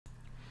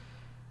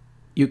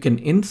You can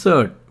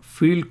insert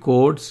field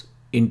codes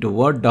into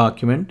Word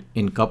document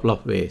in a couple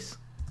of ways.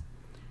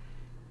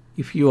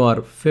 If you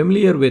are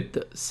familiar with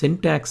the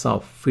syntax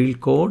of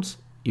field codes,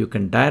 you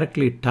can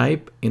directly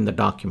type in the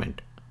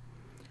document.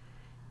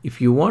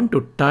 If you want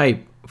to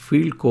type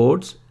field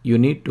codes, you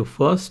need to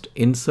first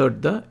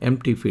insert the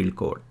empty field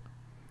code.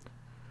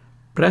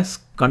 Press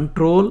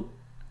Ctrl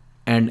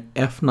and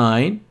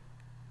F9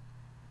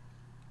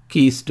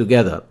 keys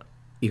together.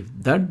 If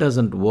that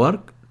doesn't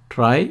work,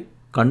 try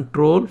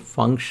Ctrl,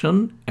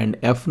 Function and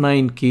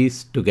F9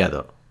 keys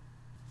together.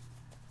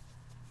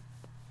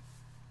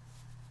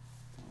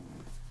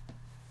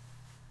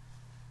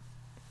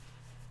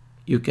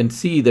 You can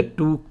see the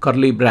two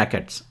curly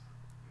brackets.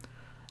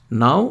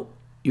 Now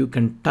you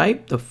can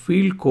type the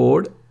field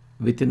code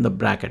within the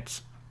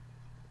brackets.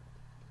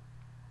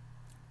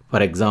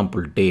 For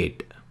example,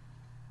 date.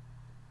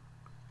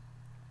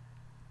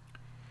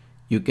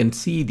 You can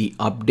see the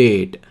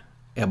update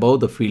above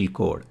the field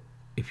code.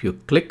 If you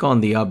click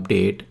on the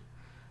update,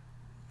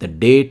 the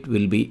date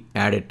will be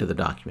added to the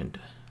document.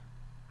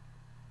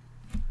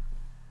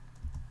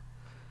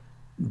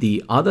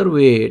 The other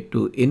way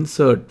to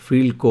insert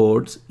field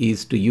codes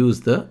is to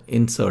use the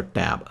Insert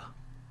tab.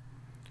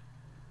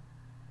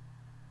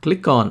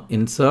 Click on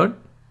Insert.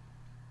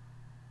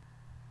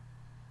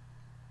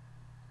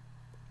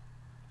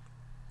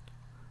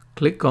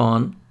 Click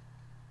on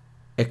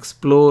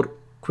Explore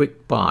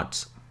Quick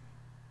Parts.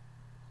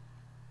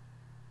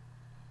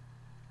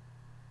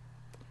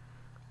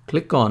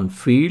 Click on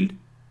Field.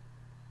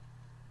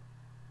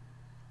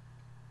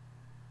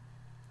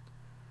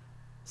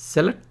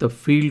 Select the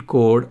field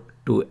code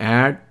to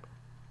add,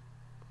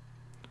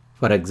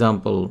 for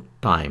example,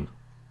 time.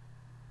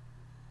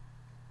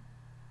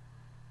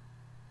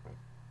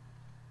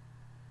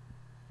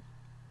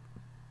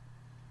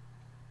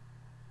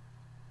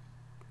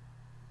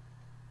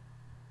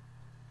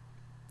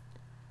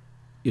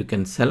 You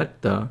can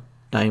select the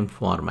time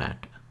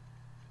format.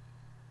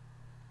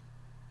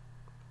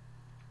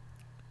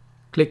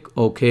 Click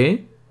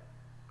OK.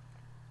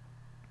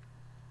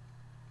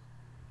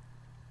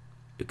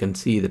 You can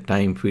see the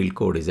time field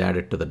code is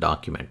added to the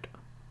document.